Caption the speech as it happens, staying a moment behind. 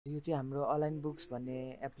यो चाहिँ हाम्रो अलाइन बुक्स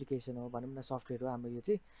भन्ने एप्लिकेसन हो भनौँ न, सफ्टवेयर हो हाम्रो। यो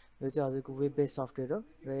चाहिँ हजुरको वेब बेस्ड सफ्टवेयर हो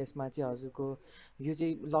र यसमा चाहिँ हजुरको यो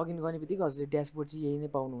चाहिँ लगइन गर्ने बित्तिकै हजुरले ड्यासबोर्ड चाहिँ यही नै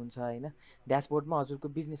पाउनुहुन्छ होइन। ड्यासबोर्डमा हजुरको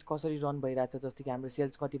बिजनेस कसरी रन भइरहेछ, जस्तै कि हाम्रो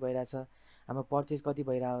सेल्स कति भइरहेछ, हाम्रो पर्चेस कति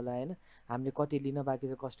भइरह्यो होला होइन, हामीले कति लिन बाँकी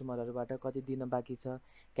छ कस्टमरहरूबाट, कति दिन बाँकी छ,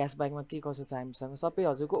 क्यासब्याकमा के कसो छ हामीसँग, सबै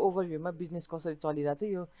हजुरको ओभरभ्यूमा बिजनेस कसरी चलिरहेछ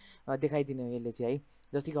यो देखाइदिने हो यसले चाहिँ है।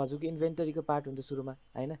 जस्तै कि हजुरको इन्भेन्टरीको पार्ट हुन्छ सुरुमा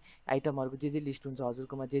होइन, आइटमहरूको जे लिस्ट हुन्छ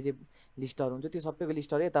हजुरकोमा, जे लिस्टहरू हुन्छ त्यो सबैको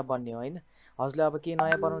लिस्टहरू यता बन्ने हो होइन। हजुरले अब केही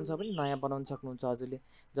नयाँ बनाउनु छ भने नयाँ बनाउन सक्नुहुन्छ हजुरले।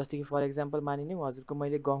 जस्तै कि फर इक्जाम्पल मानिलिउँ हजुरको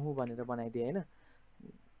मैले गहुँ भनेर बनाइदिएँ होइन,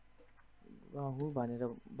 गहुँ भनेर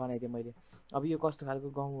बनाइदिएँ मैले। अब यो कस्तो खालको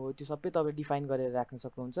गहुँ हो त्यो सबै तपाईँले डिफाइन गरेर राख्न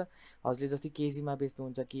सक्नुहुन्छ हजुरले। जस्तै केजीमा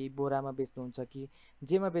बेच्नुहुन्छ कि बोरामा बेच्नुहुन्छ कि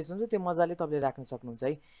जेमा बेच्नुहुन्छ त्यो मजाले तपाईँले राख्न सक्नुहुन्छ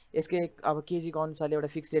है। यसकै अब केजीको अनुसारले एउटा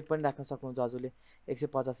फिक्स रेट पनि राख्न सक्नुहुन्छ हजुरले।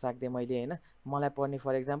 150 राखिदिएँ मैले होइन, मलाई पर्ने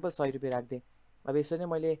फर इक्जाम्पल 100 रुपियाँ राखिदिएँ। अब यसरी नै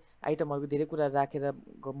मैले आइटमहरूको धेरै कुरा राखेर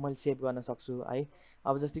मैले सेभ गर्न सक्छु है।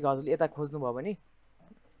 अब जस्तै कि हजुरले यता खोज्नुभयो भने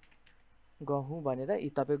गहुँ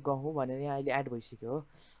भनेर तपाईँको गहुँ भनेर यहाँ अहिले एड भइसक्यो हो।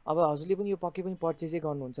 अब हजुरले पनि यो पक्कै पनि पर्चेसै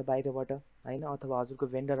गर्नुहुन्छ बाहिरबाट होइन, अथवा हजुरको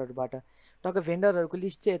भेन्डरहरूबाट। टक्क भेन्डरहरूको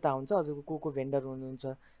लिस्ट चाहिँ यता हुन्छ हजुरको को भेन्डर हुनुहुन्छ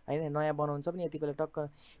होइन। नयाँ बनाउनु छ भने यति बेला टक्क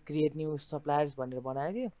क्रिएट न्यू सप्लायर्स भनेर बनायो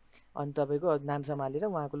कि अनि तपाईँको नामसाम हालेर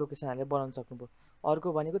उहाँको लोकेसन हालेर बनाउनु सक्नुभयो। अर्को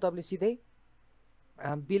भनेको तपाईँले सिधै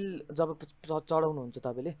बिल जब चढाउनुहुन्छ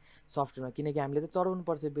तपाईँले सफ्टवेयरमा, किनकि हामीले त चढाउनु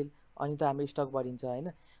पर्छ बिल, अनि त हाम्रो स्टक बढिन्छ होइन।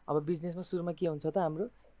 अब बिजनेसमा सुरुमा के हुन्छ त हाम्रो,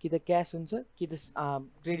 कि त क्यास हुन्छ कि त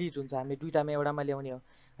क्रेडिट हुन्छ, हामीले दुइटामा एउटामा ल्याउने हो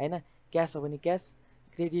होइन। क्यास हो भने क्यास,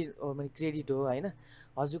 क्रेडिट हो भने क्रेडिट हो होइन।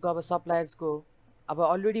 हजुरको अब सप्लायर्सको अब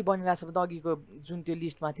अलरेडी बनिरहेको छ भने त अघिको जुन त्यो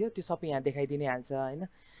लिस्टमा थियो त्यो सबै यहाँ देखाइदिनै हाल्छ होइन।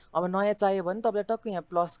 अब नयाँ चाहियो भने तपाईँलाई टक्क यहाँ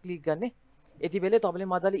प्लस क्लिक गर्ने, यति बेलै तपाईँले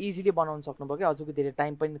मजाले इजिली बनाउन सक्नुभयो क्या, हजुरको धेरै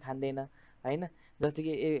टाइम पनि खाँदैन होइन। जस्तै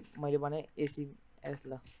कि मैले बनाएँ एसिएस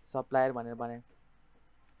ल सप्लायर भनेर बनाएँ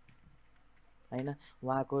होइन।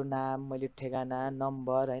 उहाँको नाम, मैले ठेगाना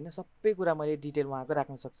नम्बर होइन सबै कुरा मैले डिटेल उहाँको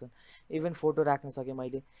राख्न सक्छु, इभन फोटो राख्न सकेँ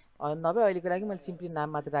मैले। नभए अहिलेको लागि मैले सिम्पली नाम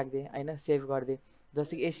मात्र राखिदिएँ होइन, सेभ गरिदिएँ।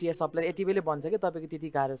 जस्तै कि एसिएस सप्लायर यति बेलै बन्छ कि तपाईँको त्यति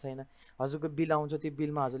गाह्रो छैन। हजुरको बिल आउँछ त्यो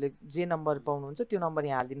बिलमा हजुरले जे नम्बर पाउनुहुन्छ त्यो नम्बर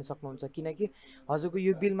यहाँ हालिदिन सक्नुहुन्छ, किनकि हजुरको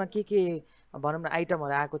यो बिलमा के भनौँ न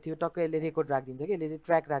आइटमहरू आएको थियो टक्क यसले रेकर्ड राखिदिन्छ कि, यसले चाहिँ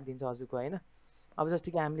ट्र्याक राखिदिन्छ हजुरको होइन। अब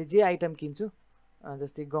जस्तै कि हामीले जे आइटम किन्छु,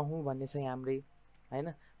 जस्तै गहुँ भन्ने छ हाम्रै होइन,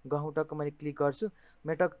 गहुँ टक्क मैले क्लिक गर्छु,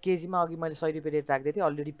 मेरो टक्क केजीमा अघि मैले 100 रुपियाँ रेट राखिदिएको थिएँ,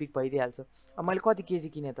 अलरेडी पिक भइदिइहाल्छ। अब मैले कति केजी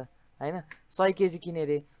किनेँ त होइन, 100 केजी किनेँ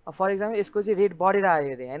अरे। अब फर इक्जाम्पल यसको चाहिँ रेट बढेर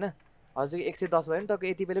आयो अरे होइन, हजुर 110 भयो भने टक्क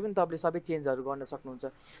यति बेला पनि तपाईँले सबै चेन्जहरू गर्न सक्नुहुन्छ।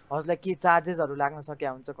 हजुरलाई के चार्जेसहरू लाग्न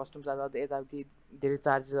सकिया हुन्छ, कस्टम चार्ज यताउति धेरै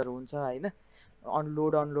चार्जेसहरू हुन्छ होइन,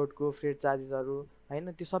 अनलोडको फ्रेट चार्जेसहरू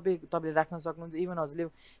होइन, त्यो सबै तपाईँले राख्न सक्नुहुन्छ। इभन हजुरले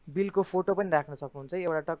बिलको फोटो पनि राख्न सक्नुहुन्छ,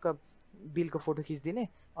 एउटा टक्क बिलको फोटो खिचिदिने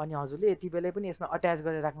अनि हजुरले यति बेलै पनि यसमा अट्याच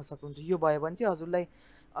गरेर राख्न सक्नुहुन्छ। यो भयो भने चाहिँ हजुरलाई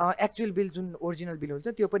एक्चुअल बिल जुन ओरिजिनल बिल हुन्छ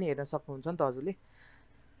त्यो पनि हेर्न सक्नुहुन्छ नि त हजुरले।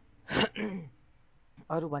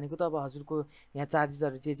 अरू भनेको त अब हजुरको यहाँ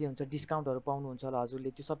चार्जेसहरू जे हुन्छ डिस्काउन्टहरू पाउनुहुन्छ होला हजुरले,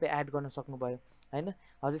 त्यो सबै एड गर्न सक्नुभयो होइन।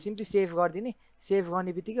 हजुर सिम्पली सेभ गरिदिने, सेभ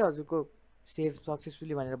गर्ने बित्तिकै हजुरको सेभ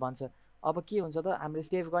सक्सेसफुली भनेर भन्छ। अब के हुन्छ त हामीले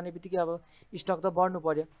सेभ गर्ने बित्तिकै अब स्टक त बढ्नु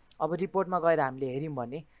पऱ्यो। अब रिपोर्टमा गएर हामीले हेऱ्यौँ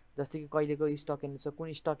भने जस्तै कि कहिलेको स्टक हेर्नु छ,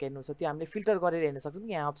 कुन स्टक हेर्नु छ, त्यो हामीले फिल्टर गरेर हेर्न सक्छौँ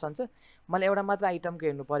कि यहाँ अप्सन छ। मलाई एउटा मात्र आइटमको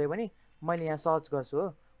हेर्नु पऱ्यो भने मैले यहाँ सर्च गर्छु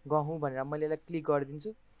हो गहुँ भनेर, मैले यसलाई क्लिक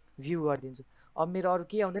गरिदिन्छु, भ्यू गरिदिन्छु। अब मेरो अरू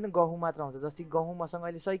के आउँदैन, गहुँ मात्र आउँछ। जस्तै गहुँ मसँग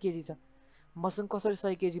अहिले 100 केजी छ, मसँग कसरी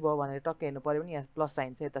 100 केजी भयो भनेर टक्क हेर्नु पऱ्यो भने यहाँ प्लस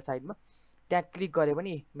साइन छ यता साइडमा, त्यहाँ क्लिक गऱ्यो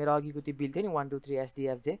भने मेरो अघिको त्यो बिल थियो नि 1 2 3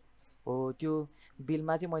 SDFJ हो, त्यो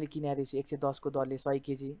बिलमा चाहिँ मैले किनेको छु 110 को दरले 100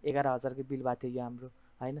 केजी 11,000 को बिल भएको थियो यो हाम्रो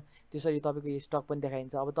होइन। त्यसरी तपाईँको यो स्टक पनि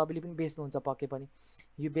देखाइन्छ। अब तपाईँले पनि बेच्नुहुन्छ पक्कै पनि,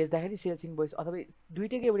 यो बेच्दाखेरि सेल्स इन्भोइस अथवा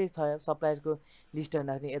दुइटैको एउटै छ, सप्लायर्सको लिस्ट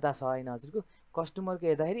हेर्दाखेरि यता छ होइन, हजुरको कस्टमरको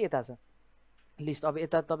हेर्दाखेरि यता छ लिस्ट। अब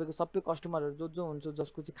यता तपाईँको सबै कस्टमरहरू जो हुन्छ,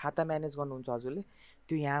 जसको चाहिँ खाता म्यानेज गर्नुहुन्छ हजुरले,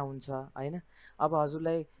 त्यो यहाँ हुन्छ होइन। अब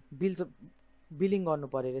हजुरलाई बिलिङ गर्नु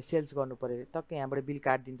पऱ्यो अरे, सेल्स गर्नु पऱ्यो अरे, टक्क यहाँबाट बिल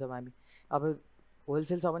काटिदिन्छौँ हामी। अब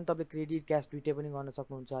होलसेल छ भने तपाईँले क्रेडिट क्यास दुइटै पनि गर्न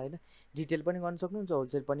सक्नुहुन्छ होइन, रिटेल पनि गर्न सक्नुहुन्छ,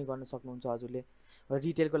 होलसेल पनि गर्न सक्नुहुन्छ हजुरले। र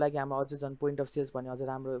रिटेलको लागि हाम्रो अझ झन् पोइन्ट अफ सेल्स भन्ने अझ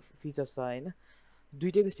राम्रो फिचर्स छ होइन।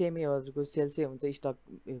 दुइटैको सेमै हजुरको सेल्सै हुन्छ, स्टक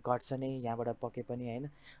घट्छ नै यहाँबाट पक्कै पनि होइन।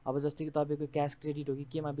 अब जस्तै कि तपाईँको क्यास क्रेडिट हो कि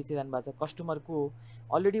केमा बेचिरहनु भएको छ, कस्टमरको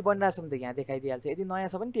अलरेडी बनिरहेको छ भने त यहाँ देखाइदिइहाल्छ, यदि नयाँ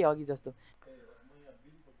छ भने त्यही अघि जस्तो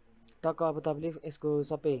टक्क अब तपाईँले यसको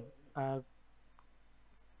सबै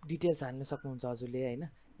डिटेल्स हाल्न सक्नुहुन्छ हजुरले होइन।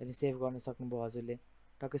 यदि सेभ गर्न सक्नुभयो हजुरले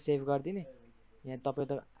टक्क सेभ गरिदिने, यहाँ तपाईँ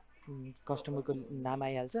त कस्टमरको नाम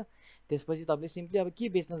आइहाल्छ। त्यसपछि तपाईँले सिम्पली अब के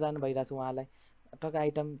बेच्न जानु भइरहेछ उहाँलाई टक्क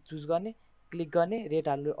आइटम चुज गर्ने, क्लिक गर्ने, रेट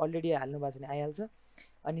हाल्नु अलरेडी हाल्नु भएको छ भने आइहाल्छ।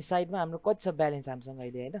 अनि साइडमा हाम्रो कति छ ब्यालेन्स हामीसँग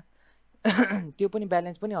अहिले हैन त्यो पनि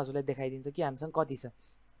ब्यालेन्स पनि हजुरलाई देखाइदिन्छ कि हामीसँग कति छ।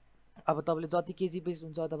 अब तपाईँले जति केजी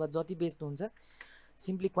बेच्नुहुन्छ अथवा जति बेच्नुहुन्छ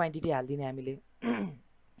सिम्पली क्वान्टिटी हालिदिने हामीले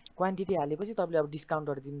क्वान्टिटी हालेपछि तपाईँले अब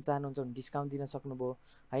डिस्काउन्टहरू दिन चाहनुहुन्छ भने डिस्काउन्ट दिन सक्नुभयो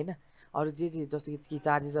हैन। अरू जे जस्तो कि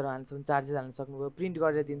चार्जेसहरू हाल्नुहुन्छ भने चार्जेस हाल्न सक्नुभयो। प्रिन्ट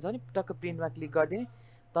गरेर दिन्छ भने टक्क प्रिन्टमा क्लिक गरिदिने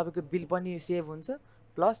तपाईँको बिल पनि सेभ हुन्छ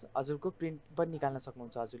प्लस हजुरको प्रिन्ट पनि निकाल्न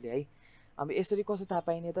सक्नुहुन्छ हजुरले है। अब यसरी कसो थाहा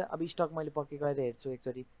पाइने त, अब स्टक मैले पक्कै गरेर हेर्छु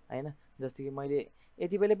एकचोटि हैन। जस्तै कि मैले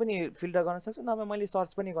यति बेला पनि फिल्टर गर्न सक्छु, नभए मैले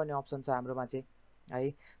सर्च पनि गर्ने अप्सन छ हाम्रोमा चाहिँ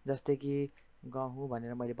है। जस्तै कि गहुँ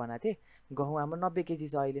भनेर मैले बनाएको थिएँ, गहुँ हाम्रो 90 केजी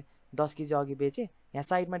छ अहिले, 10 केजी अघि बेचेँ। यहाँ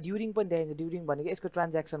साइडमा ड्युरिङ पनि देखाइन्छ, ड्युरिङ भनेको यसको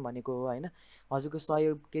ट्रान्ज्याक्सन भनेको हो हैन। हजुरको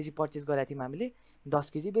 100 केजी पर्चेस गरेको थियौँ हामीले, 10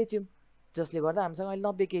 केजी बेच्यौँ, जसले गर्दा हामीसँग अहिले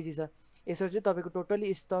 90 केजी छ। यसरी चाहिँ तपाईँको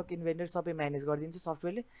टोटली स्टक इन्भेन्टरी सबै म्यानेज गरिदिन्छ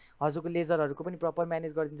सफ्टवेयरले। हजुरको लेजरहरूको पनि प्रपर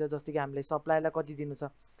म्यानेज गरिदिन्छ। जस्तै कि हामीले सप्लायरलाई कति दिनु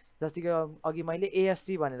छ, जस्तै कि अघि मैले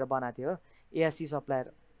एएससी भनेर बनाएको थिएँ हो, एएससी सप्लायर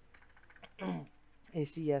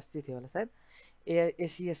एसिएस चाहिँ थियो होला सायद,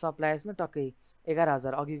 एसिएस सप्लायर्समा टक्कै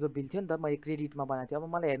 11,000 अघिको बिल थियो नि त, मैले क्रेडिटमा बनाएको थिएँ। अब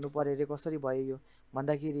मलाई हेर्नु पऱ्यो अरे कसरी भयो यो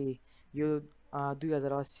भन्दाखेरि यो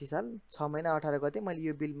 2080 साल 6 महिना 18 गते मैले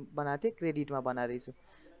यो बिल बनाएको थिएँ, क्रेडिटमा बनाएको रहेछु।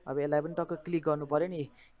 अब यसलाई पनि टक्क क्लिक गर्नु पऱ्यो नि,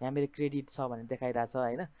 यहाँ मेरो क्रेडिट छ भनेर देखाइरहेछ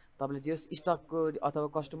हैन। तपाईँले जो स्टकको अथवा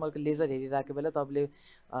कस्टमरको लेजर हेरिरहेको बेला तपाईँले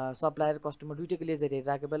सप्लायर कस्टमर दुइटैको लेजर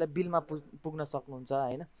हेरिरहेको बेला बिलमा पुग्न सक्नुहुन्छ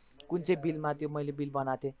हैन। कुन चाहिँ बिलमा त्यो मैले बिल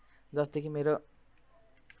बनाएको थिएँ, जस्तै कि मेरो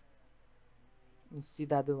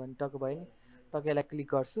सिधादु भन्ने टक्क भयो नि, टक्क यसलाई क्लिक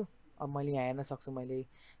गर्छु। अब मैले यहाँ हेर्न सक्छु मैले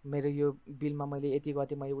मेरो यो बिलमा मैले यति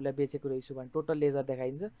गते मैले उसलाई बेचेको रहेछु भने टोटल लेजर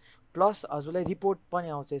देखाइन्छ। प्लस हजुरलाई रिपोर्ट पनि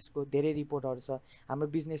आउँछ, यसको धेरै रिपोर्टहरू छ। हाम्रो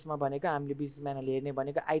बिजनेसमा भनेको हामीले बिजनेसम्यानहरूले हेर्ने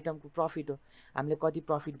भनेको आइटमको प्रफिट हो, हामीले कति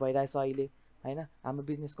प्रफिट भइरहेछ अहिले हैन, हाम्रो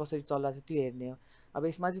बिजनेस कसरी चलिरहेछ त्यो हेर्ने हो। अब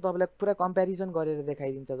यसमा चाहिँ तपाईँलाई पुरा कम्पेरिजन गरेर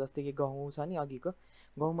देखाइदिन्छ। जस्तै कि गहुँ छ नि, अघिको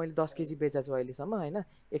गहुँ मैले 10 केजी बेचेको छु अहिलेसम्म हैन,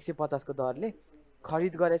 150 को दरले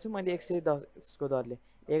खरिद गरेको छु मैले, 110 को दरले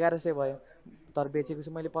 1100 भयो, तर बेचेको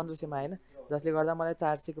छु मैले 1500 मा हैन। जसले गर्दा मलाई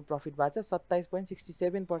 400 को प्रफिट भएको छ।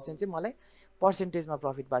 27.67% चाहिँ मलाई पर्सेन्टेजमा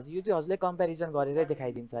प्रफिट भएको छ। यो चाहिँ हजुरले कम्पेरिजन गरेरै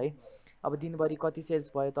देखाइदिन्छ है। अब दिनभरि कति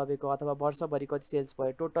सेल्स भयो तपाईँको अथवा वर्षभरि कति सेल्स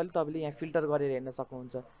भयो टोटली तपाईँले यहाँ फिल्टर गरेर हेर्न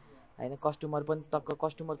सक्नुहुन्छ हैन। कस्टमर पनि टक्क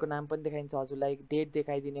कस्टमरको नाम पनि देखाइन्छ हजुरलाई, डेट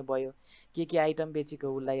देखाइदिने भयो, के आइटम बेचेको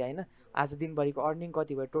उसलाई हैन, आज दिनभरिको अर्निङ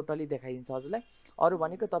कति भयो टोटली देखाइदिन्छ हजुरलाई। अरू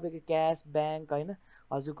भनेको तपाईँको क्यास ब्याङ्क हैन,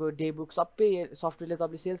 हजुरको डे बुक सबै सफ्टवेयरले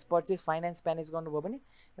तपाईँले सेल्स पर्चेस फाइनेन्स म्यानेज गर्नुभयो भने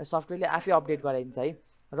सफ्टवेयरले आफै अपडेट गराइदिन्छ है।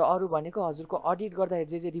 र अरू भनेको हजुरको अडिट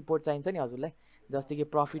गर्दाखेरि जे रिपोर्ट चाहिन्छ नि हजुरलाई, जस्तै कि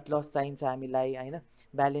प्रफिट लस चाहिन्छ हामीलाई हैन,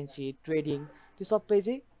 ब्यालेन्स सिट, ट्रेडिङ, त्यो सबै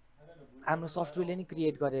चाहिँ हाम्रो सफ्टवेयरले नै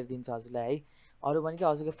क्रिएट गरेर दिन्छ हजुरलाई है। अरू भनेको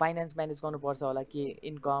हजुरको फाइनेन्स म्यानेज गर्नुपर्छ होला, कि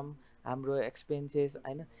इन्कम हाम्रो एक्सपेन्सेस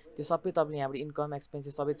हैन, त्यो सबै तपाईँले यहाँबाट इन्कम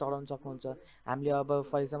एक्सपेन्सेस सबै चढाउन सक्नुहुन्छ। हामीले अब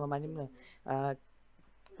फर इक्जाम्पल मानौँ न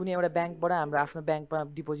कुनै एउटा ब्याङ्कबाट हाम्रो आफ्नो ब्याङ्कमा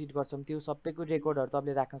डिपोजिट गर्छौँ, त्यो सबैको रेकर्डहरू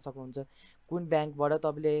तपाईँले राख्न सक्नुहुन्छ। कुन ब्याङ्कबाट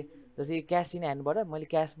तपाईँले जस्तै क्यास इन ह्यान्डबाट मैले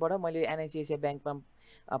क्यासबाट मैले एनआइसिआइसिआई ब्याङ्कमा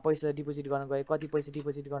पैसा डिपोजिट गर्न गएँ, कति पैसा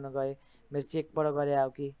डिपोजिट गर्न गएँ, मेरो चेकबाट गरे आऊ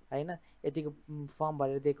कि हैन, यतिको फर्म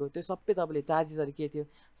भरेर दिएको, त्यो सबै तपाईँले चार्जेसहरू के थियो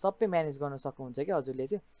सबै म्यानेज गर्न सक्नुहुन्छ कि हजुरले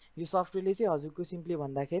चाहिँ। यो सफ्टवेयरले चाहिँ हजुरको सिम्पली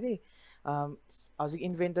भन्दाखेरि हजुर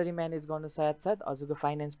इन्भेन्टरी म्यानेज गर्नु साथसाथ हजुरको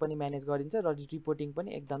फाइनेन्स पनि म्यानेज गरिन्छ र रिपोर्टिङ पनि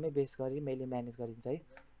एकदमै बेस गरी मैले म्यानेज गरिन्छ है।